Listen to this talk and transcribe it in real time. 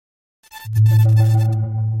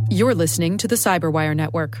You're listening to the Cyberwire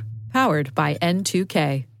Network, powered by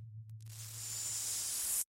N2K.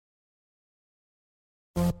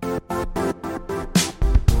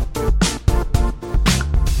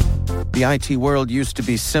 The IT world used to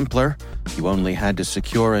be simpler. You only had to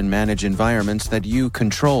secure and manage environments that you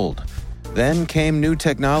controlled. Then came new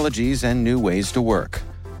technologies and new ways to work.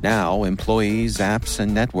 Now, employees, apps,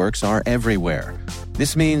 and networks are everywhere.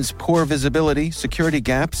 This means poor visibility, security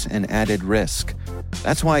gaps, and added risk.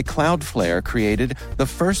 That's why Cloudflare created the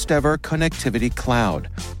first-ever connectivity cloud.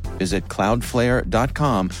 Visit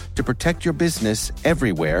cloudflare.com to protect your business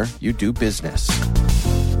everywhere you do business.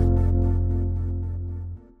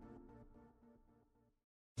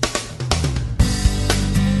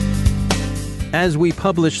 As we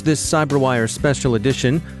publish this Cyberwire special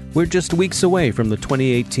edition, we're just weeks away from the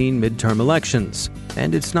 2018 midterm elections.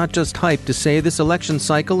 And it's not just hype to say this election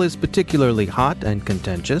cycle is particularly hot and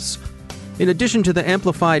contentious. In addition to the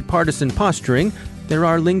amplified partisan posturing, there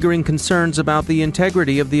are lingering concerns about the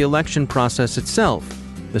integrity of the election process itself,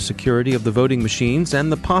 the security of the voting machines, and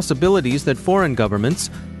the possibilities that foreign governments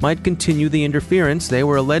might continue the interference they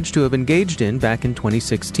were alleged to have engaged in back in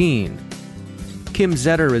 2016. Kim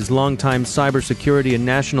Zetter is longtime cybersecurity and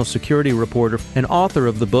national security reporter and author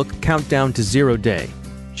of the book Countdown to Zero Day.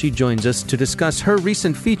 She joins us to discuss her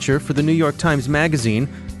recent feature for the New York Times Magazine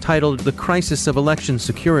titled The Crisis of Election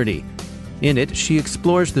Security. In it, she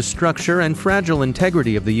explores the structure and fragile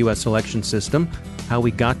integrity of the U.S. election system, how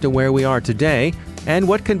we got to where we are today, and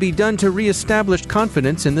what can be done to reestablish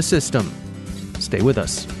confidence in the system. Stay with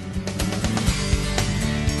us.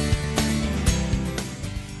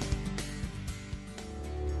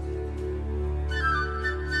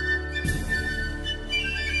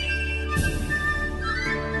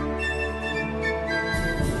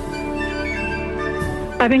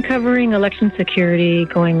 I've been covering election security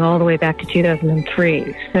going all the way back to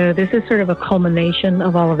 2003. So this is sort of a culmination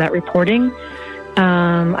of all of that reporting.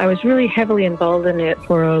 I was really heavily involved in it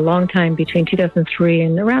for a long time between 2003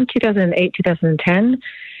 and around 2008, 2010.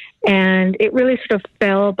 And it really sort of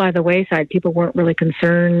fell by the wayside. People weren't really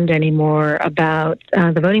concerned anymore about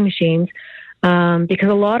the voting machines because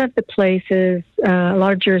a lot of the places, a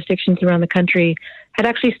lot of jurisdictions around the country had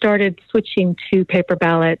actually started switching to paper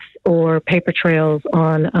ballots or paper trails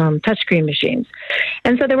on touchscreen machines.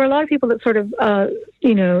 And so there were a lot of people that sort of,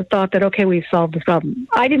 thought that, okay, we've solved this problem.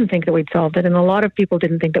 I didn't think that we'd solved it, and a lot of people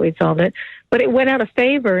didn't think that we'd solved it. But it went out of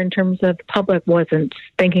favor in terms of the public wasn't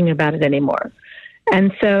thinking about it anymore.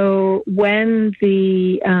 And so when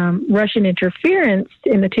the Russian interference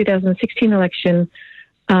in the 2016 election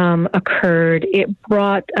occurred, it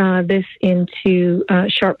brought this into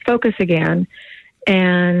sharp focus again.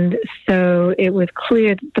 And so it was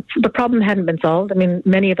clear that the problem hadn't been solved. I mean,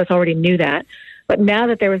 many of us already knew that. But now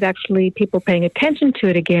that there was actually people paying attention to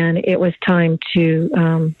it again, it was time to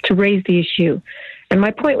raise the issue. And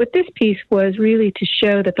my point with this piece was really to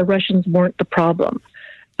show that the Russians weren't the problem.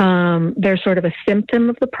 They're sort of a symptom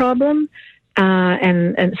of the problem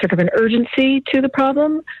and sort of an urgency to the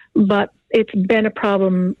problem. But it's been a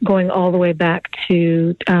problem going all the way back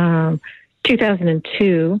to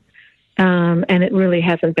 2002. And it really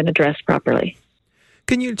hasn't been addressed properly.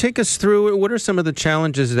 Can you take us through what are some of the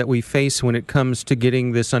challenges that we face when it comes to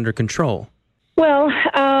getting this under control? Well,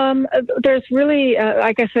 there's really,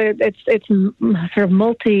 I guess it's sort of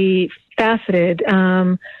multifaceted.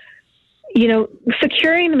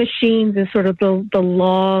 Securing the machines is sort of the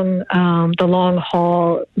long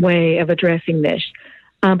haul way of addressing this.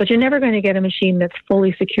 But you're never going to get a machine that's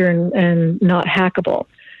fully secure and not hackable.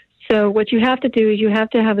 So what you have to do is you have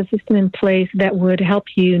to have a system in place that would help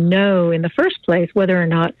you know in the first place whether or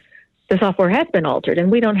not the software has been altered. And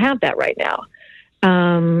we don't have that right now.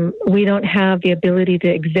 We don't have the ability to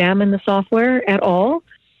examine the software at all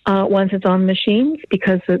once it's on machines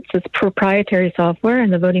because it's proprietary software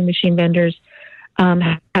and the voting machine vendors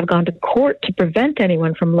have gone to court to prevent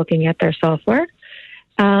anyone from looking at their software.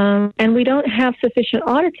 And we don't have sufficient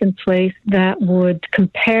audits in place that would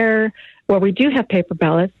compare, well, we do have paper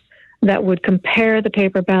ballots, that would compare the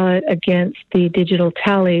paper ballot against the digital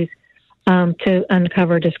tallies to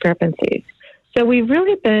uncover discrepancies. So we've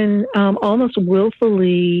really been almost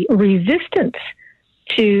willfully resistant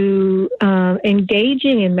to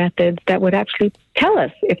engaging in methods that would actually tell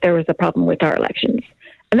us if there was a problem with our elections.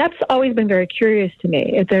 And that's always been very curious to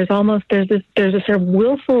me. There's a sort of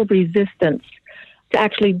willful resistance to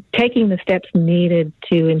actually taking the steps needed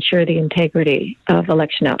to ensure the integrity of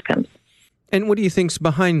election outcomes. And what do you think's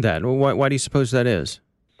behind that? Why do you suppose that is?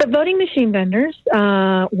 The voting machine vendors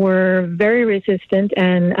were very resistant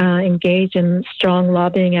and engaged in strong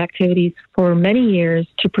lobbying activities for many years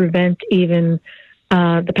to prevent even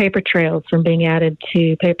the paper trails from being added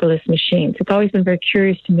to paperless machines. It's always been very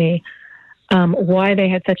curious to me why they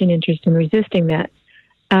had such an interest in resisting that.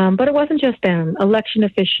 But it wasn't just them. Election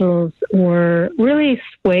officials were really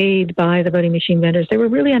swayed by the voting machine vendors. They were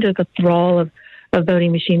really under the thrall of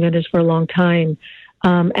voting machine vendors for a long time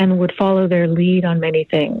and would follow their lead on many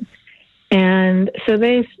things. And so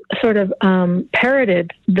they sort of parroted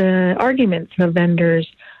the arguments of vendors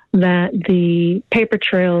that the paper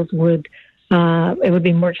trails would it would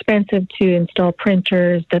be more expensive to install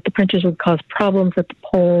printers, that the printers would cause problems at the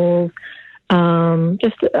polls.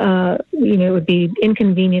 It would be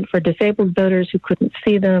inconvenient for disabled voters who couldn't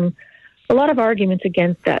see them. A lot of arguments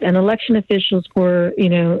against that. And election officials were,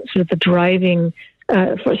 sort of the driving,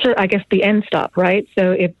 I guess, the end stop, right?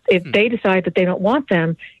 So if they decide that they don't want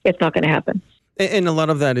them, it's not going to happen. And a lot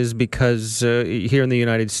of that is because here in the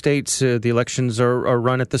United States, the elections are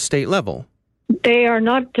run at the state level. They are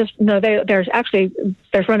not just, there's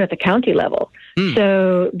run at the county level.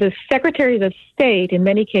 So the secretaries of state, in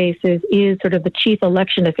many cases, is sort of the chief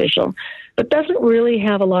election official, but doesn't really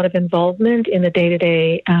have a lot of involvement in the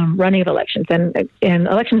day-to-day running of elections. And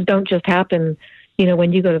elections don't just happen,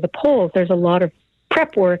 when you go to the polls. There's a lot of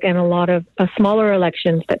prep work and a lot of smaller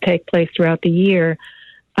elections that take place throughout the year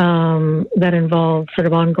that involve sort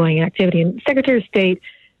of ongoing activity. And Secretary of State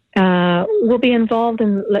will be involved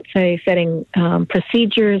in, let's say, setting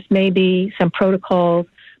procedures, maybe some protocols.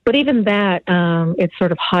 But even that, it's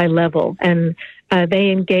sort of high level, and they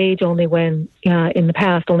engage only when, in the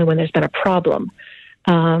past, only when there's been a problem.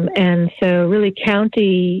 And so really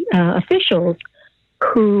county officials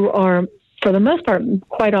who are, for the most part,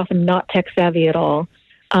 quite often not tech savvy at all,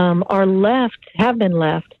 have been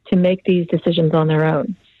left to make these decisions on their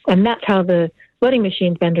own. And that's how the voting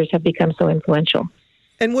machine vendors have become so influential.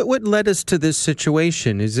 And what led us to this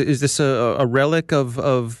situation? Is this a relic of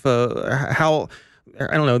how,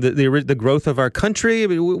 I don't know, the growth of our country? I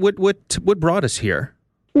mean, what brought us here?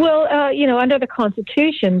 Well, under the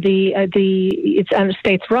Constitution, it's under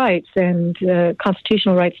states' rights and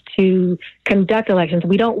constitutional rights to conduct elections.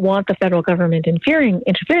 We don't want the federal government interfering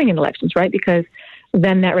in elections, right? Because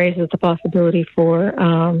then that raises the possibility for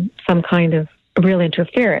some kind of real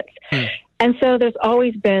interference. And so there's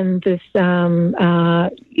always been this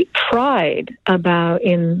pride about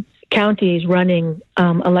in counties running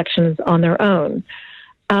elections on their own.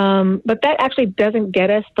 But that actually doesn't get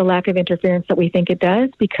us the lack of interference that we think it does,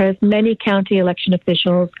 because many county election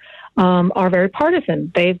officials are very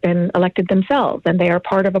partisan. They've been elected themselves, and they are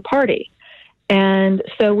part of a party. And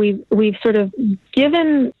so we've sort of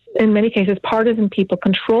given, in many cases, partisan people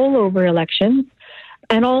control over elections,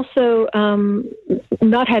 and also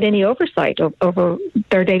not had any oversight over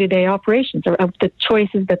their day-to-day operations or of the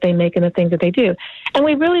choices that they make and the things that they do. And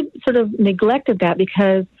we really sort of neglected that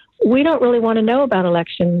because we don't really want to know about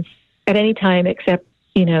elections at any time except,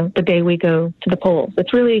 the day we go to the polls.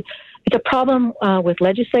 It's a problem with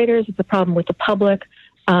legislators. It's a problem with the public.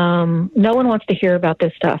 No one wants to hear about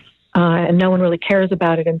this stuff, and no one really cares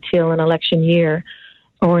about it until an election year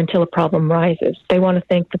or until a problem rises. They want to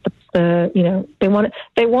think that they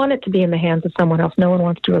want it to be in the hands of someone else. No one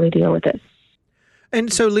wants to really deal with it.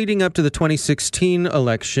 And so leading up to the 2016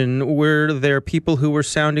 election, were there people who were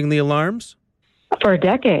sounding the alarms? For a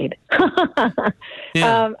decade.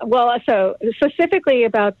 Yeah. So specifically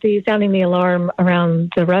about the sounding the alarm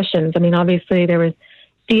around the Russians, I mean, obviously there was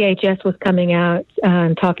DHS was coming out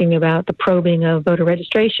and talking about the probing of voter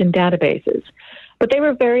registration databases. But they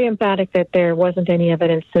were very emphatic that there wasn't any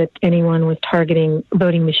evidence that anyone was targeting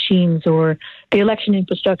voting machines or the election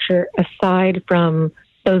infrastructure aside from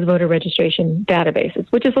those voter registration databases,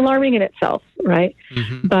 which is alarming in itself, right?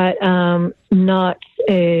 Mm-hmm. But not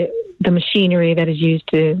the machinery that is used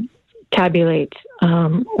to tabulate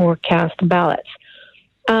or cast ballots.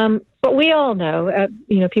 But we all know,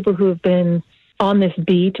 people who have been on this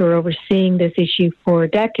beat or overseeing this issue for a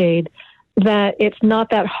decade, that it's not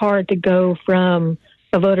that hard to go from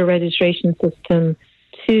a voter registration system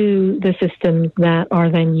to the systems that are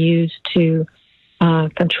then used to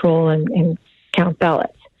control and count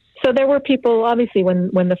ballots. So there were people, obviously, when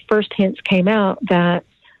the first hints came out that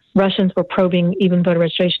Russians were probing even voter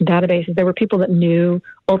registration databases, there were people that knew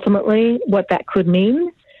ultimately what that could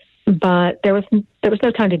mean, but there was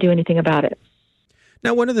no time to do anything about it.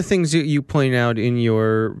 Now, one of the things you point out in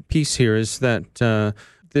your piece here is that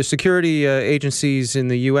the security agencies in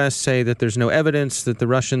the U.S. say that there's no evidence that the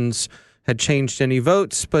Russians had changed any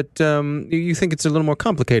votes, but you think it's a little more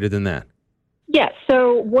complicated than that. Yes.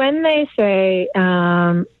 So when they say,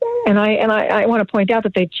 and I want to point out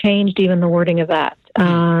that they changed even the wording of that.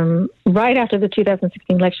 Right after the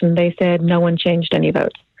 2016 election, they said no one changed any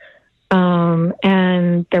votes.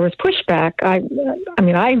 And there was pushback. I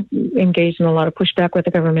engaged in a lot of pushback with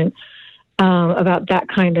the government about that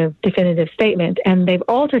kind of definitive statement. And they've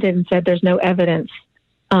altered it and said there's no evidence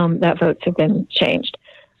that votes have been changed.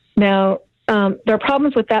 Now, there are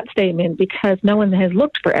problems with that statement because no one has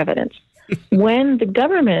looked for evidence. When the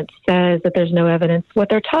government says that there's no evidence, what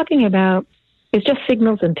they're talking about is just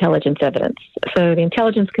signals intelligence evidence. So the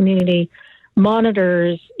intelligence community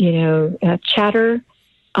monitors, chatter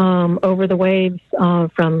over the waves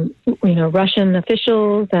from, Russian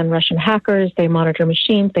officials and Russian hackers. They monitor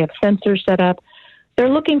machines. They have sensors set up. They're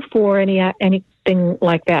looking for anything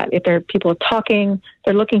like that. If there are people talking,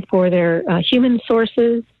 they're looking for their human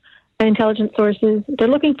sources, intelligence sources. They're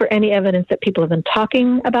looking for any evidence that people have been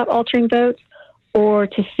talking about altering votes, or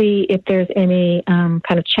to see if there's any kind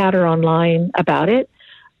of chatter online about it.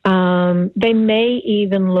 They may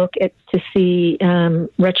even look to see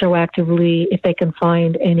retroactively if they can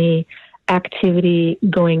find any activity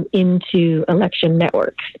going into election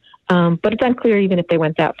networks. But it's unclear even if they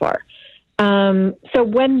went that far. So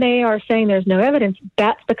when they are saying there's no evidence,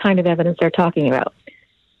 that's the kind of evidence they're talking about.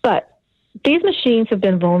 But these machines have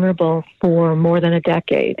been vulnerable for more than a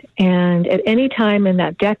decade. And at any time in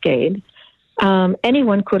that decade,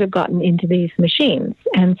 anyone could have gotten into these machines.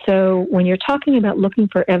 And so when you're talking about looking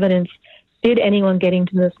for evidence, did anyone get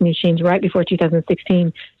into those machines right before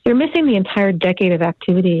 2016, you're missing the entire decade of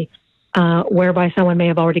activity whereby someone may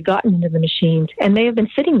have already gotten into the machines, and they have been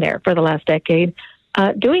sitting there for the last decade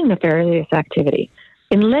doing nefarious activity.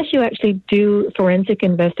 Unless you actually do forensic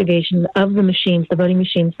investigation of the machines, the voting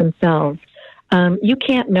machines themselves, you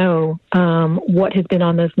can't know what has been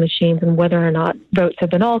on those machines and whether or not votes have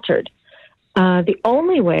been altered. The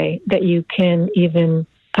only way that you can even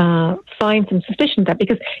find some suspicion of that,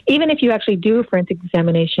 because even if you actually do a forensic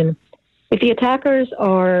examination, if the attackers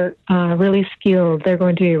are really skilled, they're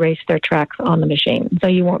going to erase their tracks on the machine, so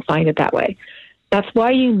you won't find it that way. That's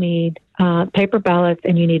why you need paper ballots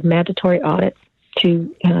and you need mandatory audits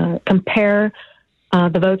to compare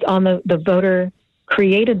the votes on the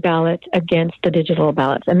voter-created ballot against the digital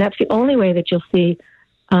ballots. And that's the only way that you'll see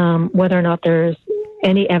whether or not there's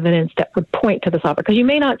any evidence that would point to the software. Because you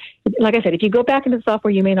may not, like I said, if you go back into the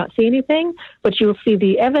software, you may not see anything, but you'll see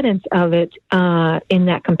the evidence of it in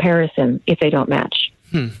that comparison if they don't match.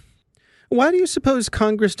 Why do you suppose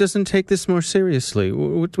Congress doesn't take this more seriously?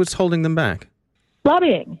 What's holding them back?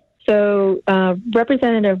 Lobbying. So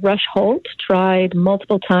Representative Rush Holt tried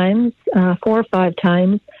multiple times, 4 or 5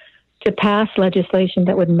 times, to pass legislation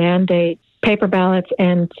that would mandate paper ballots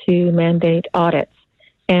and to mandate audits.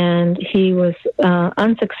 And he was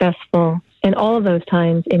unsuccessful in all of those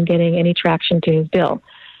times in getting any traction to his bill.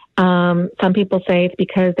 Some people say it's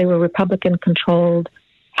because they were Republican-controlled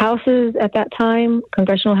houses at that time,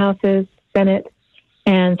 congressional houses, Senate,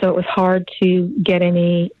 and so it was hard to get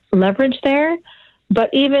any leverage there. But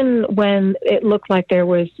even when it looked like there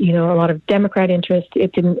was, a lot of Democrat interest,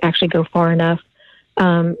 it didn't actually go far enough.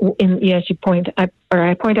 As you point out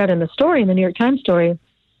in the story, in the New York Times story,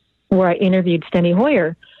 where I interviewed Steny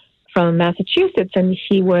Hoyer from Massachusetts, and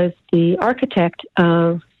he was the architect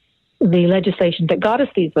of the legislation that got us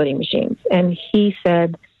these voting machines. And he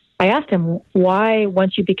said, I asked him why,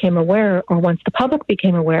 once you became aware, or once the public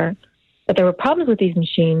became aware that there were problems with these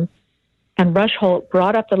machines, and Rush Holt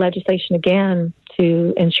brought up the legislation again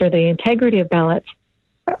to ensure the integrity of ballots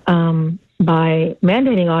by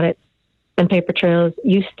mandating audits and paper trails,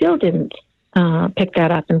 you still didn't pick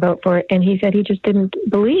that up and vote for it. And he said he just didn't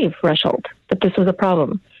believe Rush Holt, that this was a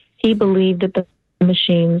problem. He believed that the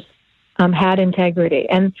machines had integrity.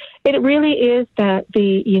 And it really is that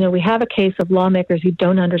we have a case of lawmakers who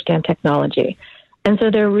don't understand technology. And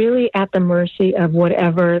so they're really at the mercy of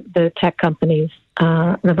whatever the tech companies,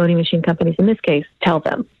 the voting machine companies in this case, tell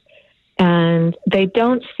them. And they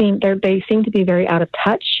seem to be very out of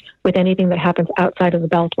touch with anything that happens outside of the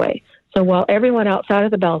Beltway. So while everyone outside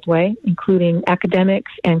of the Beltway, including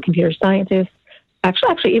academics and computer scientists,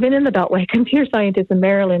 actually even in the Beltway, computer scientists in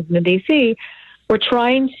Maryland and in D.C., were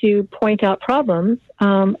trying to point out problems,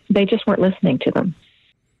 they just weren't listening to them.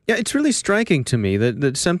 Yeah, it's really striking to me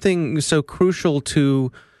that something so crucial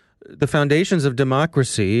to the foundations of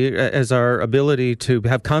democracy as our ability to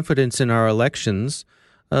have confidence in our elections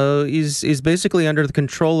is basically under the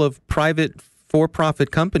control of private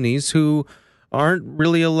for-profit companies who aren't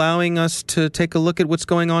really allowing us to take a look at what's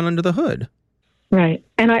going on under the hood. Right.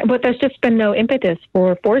 But there's just been no impetus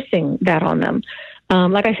for forcing that on them.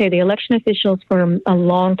 Like I say, the election officials for a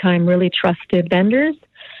long time really trusted vendors,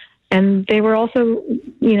 and they were also,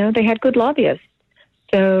 they had good lobbyists.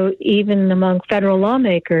 So even among federal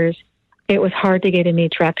lawmakers, it was hard to get any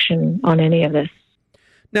traction on any of this.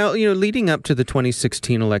 Now, leading up to the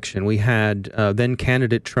 2016 election, we had then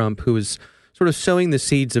candidate Trump, who was sort of sowing the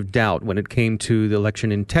seeds of doubt when it came to the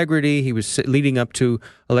election integrity. He was leading up to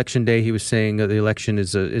Election Day. He was saying the election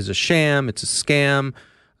is a sham, it's a scam.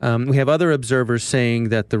 We have other observers saying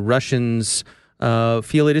that the Russians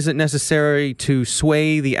feel it isn't necessary to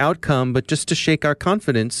sway the outcome, but just to shake our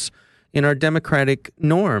confidence in our democratic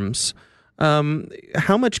norms.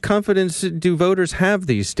 How much confidence do voters have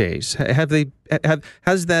these days? Has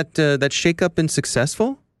that shakeup been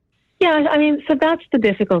successful? Yeah, so that's the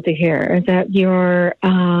difficulty here, is that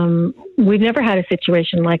we've never had a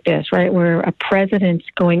situation like this, right, where a president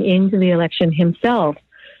going into the election himself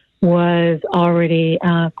was already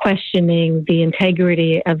questioning the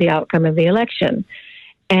integrity of the outcome of the election.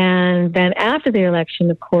 And then after the election,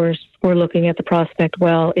 of course, we're looking at the prospect,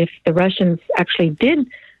 well, if the Russians actually did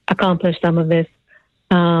accomplish some of this,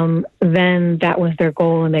 then that was their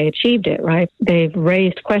goal and they achieved it, right? They've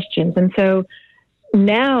raised questions. And so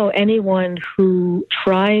now anyone who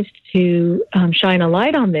tries to shine a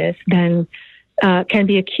light on this then can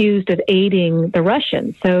be accused of aiding the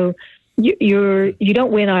Russians. So you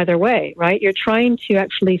don't win either way, right? You're trying to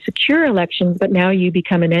actually secure elections, but now you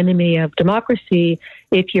become an enemy of democracy.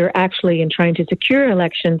 If you're actually in trying to secure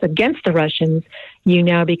elections against the Russians, you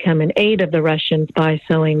now become an aid of the Russians by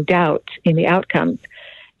sowing doubt in the outcomes.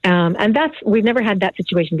 And we've never had that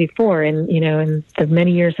situation before in the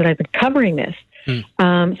many years that I've been covering this.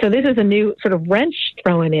 So this is a new sort of wrench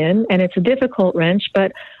thrown in, and it's a difficult wrench,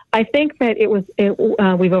 but I think that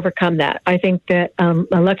we've overcome that. I think that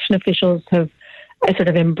election officials have sort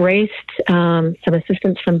of embraced some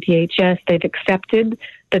assistance from DHS. They've accepted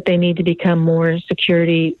that they need to become more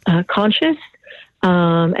security conscious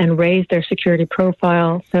and raise their security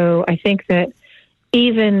profile. So I think that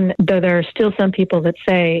even though there are still some people that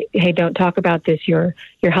say, hey, don't talk about this, you're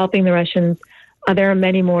helping the Russians, there are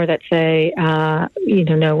many more that say,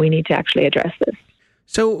 no, we need to actually address this.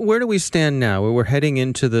 So where do we stand now? We're heading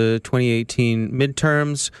into the 2018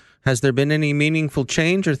 midterms. Has there been any meaningful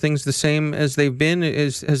change? Are things the same as they've been?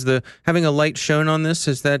 Has having a light shone on this?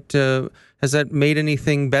 Has that made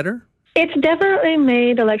anything better? It's definitely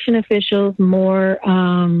made election officials more,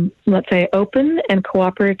 let's say, open and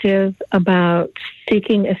cooperative about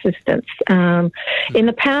seeking assistance. In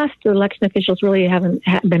the past, the election officials really haven't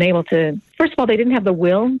been able to. First of all, they didn't have the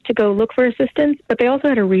will to go look for assistance, but they also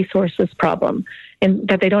had a resources problem in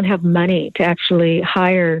that they don't have money to actually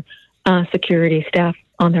hire security staff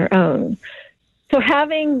on their own. So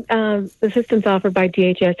having assistance offered by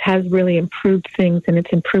DHS has really improved things, and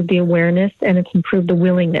it's improved the awareness and it's improved the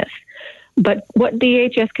willingness. But what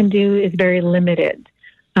DHS can do is very limited.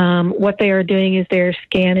 What they are doing is they're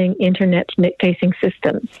scanning internet-facing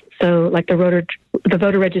systems. So like the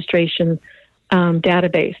voter registration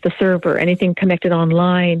database, the server, anything connected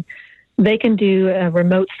online, they can do a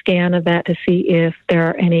remote scan of that to see if there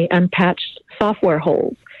are any unpatched software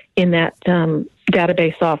holes in that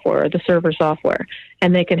database software or the server software,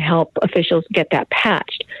 and they can help officials get that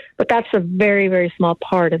patched. But that's a very, very small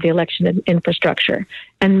part of the election infrastructure,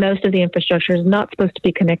 and most of the infrastructure is not supposed to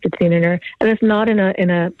be connected to the internet, and it's not in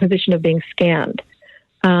a position of being scanned,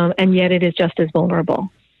 and yet it is just as vulnerable.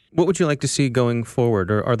 What would you like to see going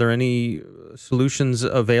forward? Are there any solutions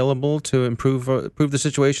available to improve the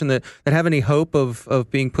situation that have any hope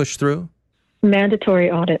of being pushed through?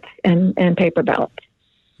 Mandatory audits and paper ballots.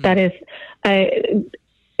 That is,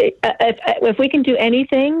 if we can do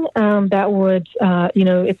anything, that would,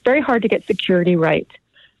 it's very hard to get security right.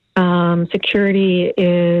 Security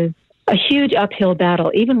is a huge uphill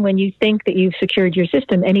battle. Even when you think that you've secured your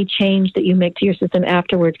system, any change that you make to your system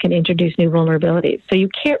afterwards can introduce new vulnerabilities. So you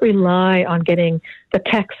can't rely on getting the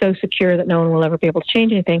tech so secure that no one will ever be able to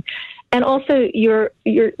change anything. And also,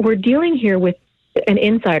 we're dealing here with an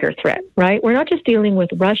insider threat, right? We're not just dealing with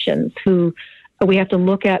Russians who we have to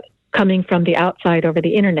look at coming from the outside over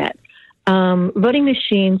the internet. Voting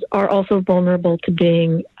machines are also vulnerable to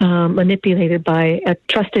being manipulated by a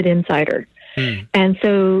trusted insider. And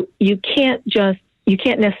so you can't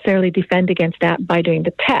necessarily defend against that by doing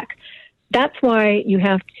the tech. That's why you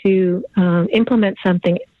have to implement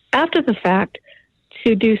something after the fact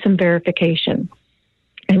to do some verification.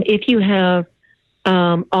 And if you have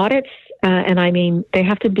audits, and I mean, they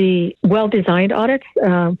have to be well-designed audits.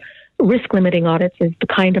 Risk-limiting audits is the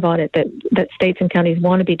kind of audit that states and counties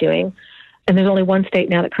want to be doing. And there's only one state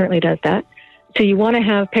now that currently does that. So you want to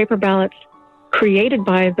have paper ballots created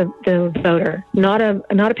by the voter, not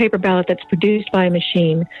a paper ballot that's produced by a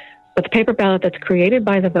machine, but the paper ballot that's created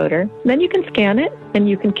by the voter. Then you can scan it and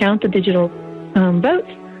you can count the digital votes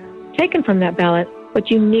taken from that ballot, but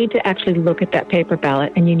you need to actually look at that paper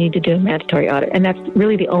ballot and you need to do a mandatory audit. And that's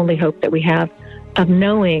really the only hope that we have of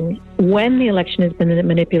knowing when the election has been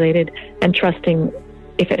manipulated and trusting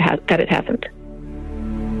that it hasn't.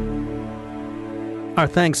 Our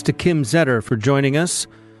thanks to Kim Zetter for joining us.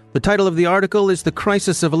 The title of the article is The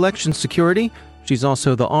Crisis of Election Security. She's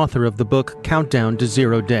also the author of the book Countdown to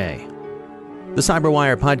Zero Day. The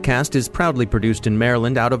CyberWire podcast is proudly produced in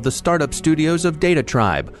Maryland out of the startup studios of Data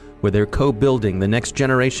Tribe, where they're co-building the next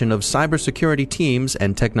generation of cybersecurity teams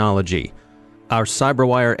and technology. Our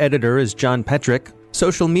CyberWire editor is John Petrick,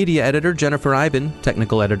 social media editor Jennifer Iben,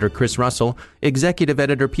 technical editor Chris Russell, executive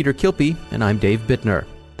editor Peter Kilpie, and I'm Dave Bittner.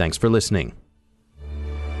 Thanks for listening.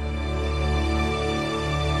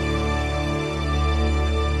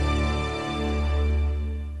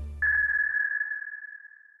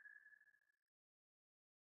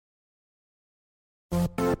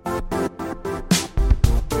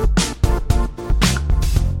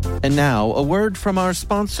 And now, a word from our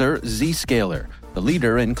sponsor, Zscaler, the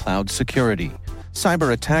leader in cloud security.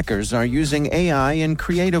 Cyber attackers are using AI in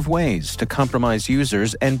creative ways to compromise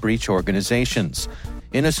users and breach organizations.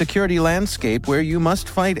 In a security landscape where you must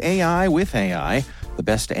fight AI with AI, the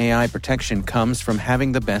best AI protection comes from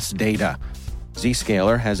having the best data.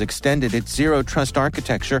 Zscaler has extended its zero-trust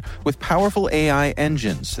architecture with powerful AI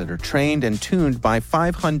engines that are trained and tuned by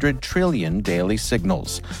 500 trillion daily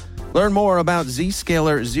signals. Learn more about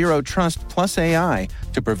Zscaler Zero Trust Plus AI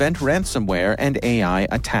to prevent ransomware and AI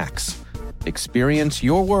attacks. Experience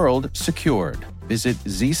your world secured. Visit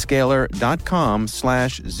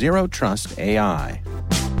zscaler.com/zerotrustai.